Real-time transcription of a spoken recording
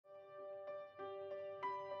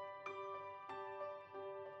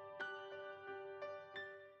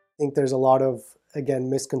think there's a lot of, again,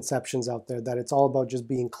 misconceptions out there that it's all about just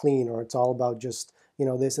being clean, or it's all about just,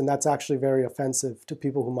 this, and that's actually very offensive to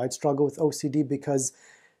people who might struggle with OCD, because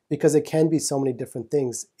it can be so many different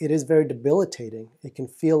things. It is very debilitating. It can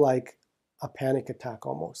feel like a panic attack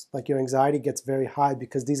almost, like your anxiety gets very high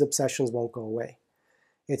because these obsessions won't go away.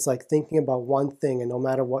 It's like thinking about one thing, and no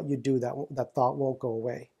matter what you do, that thought won't go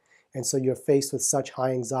away. And so you're faced with such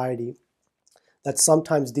high anxiety that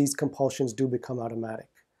sometimes these compulsions do become automatic,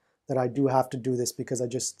 that I do have to do this because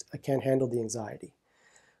I can't handle the anxiety.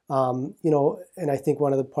 And I think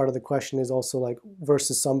one of the part of the question is also like,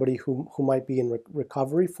 versus somebody who might be in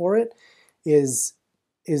recovery for it, is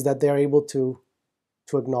that they're able to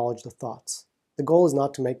acknowledge the thoughts. The goal is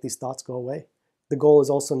not to make these thoughts go away. The goal is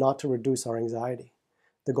also not to reduce our anxiety.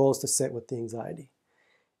 The goal is to sit with the anxiety.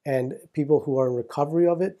 And people who are in recovery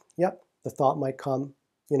of it, yep, the thought might come,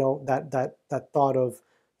 that thought of,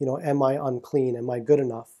 am I unclean? Am I good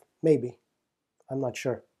enough? Maybe. I'm not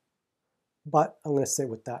sure. But I'm going to sit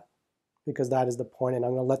with that, because that is the point, and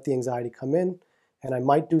I'm going to let the anxiety come in, and I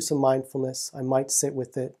might do some mindfulness. I might sit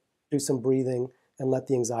with it, do some breathing, and let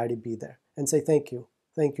the anxiety be there and say, thank you.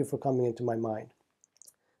 Thank you for coming into my mind.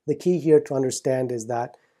 The key here to understand is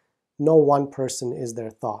that no one person is their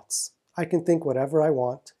thoughts. I can think whatever I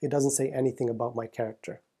want. It doesn't say anything about my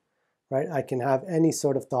character, right? I can have any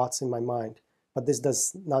sort of thoughts in my mind, but this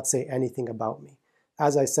does not say anything about me.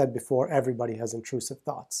 As I said before, everybody has intrusive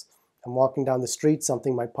thoughts. I'm walking down the street,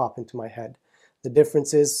 something might pop into my head. The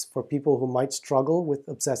difference is, for people who might struggle with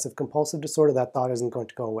obsessive compulsive disorder, that thought isn't going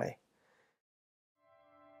to go away.